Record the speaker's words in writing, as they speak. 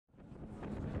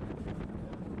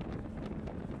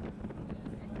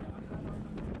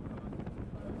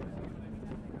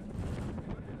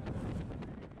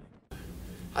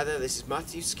Hi there, this is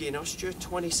Matthew, skiing Austria,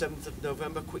 27th of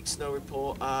November, quick snow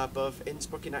report above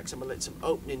Innsbruck in Axamer Lizum,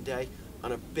 opening day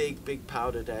on a big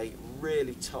powder day,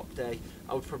 really top day.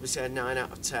 I would probably say a 9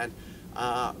 out of 10.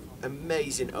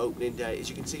 Amazing opening day. As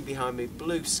you can see behind me,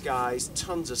 blue skies,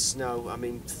 tons of snow, I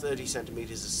mean 30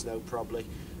 centimetres of snow probably.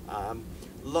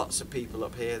 Lots of people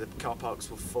up here, the car parks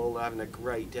were full, they're having a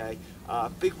great day.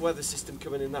 Big weather system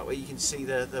coming in that way, you can see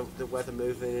the weather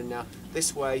moving in now.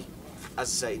 This way,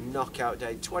 as I say, knockout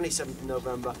day, 27th of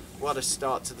November, what a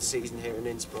start to the season here in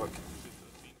Innsbruck.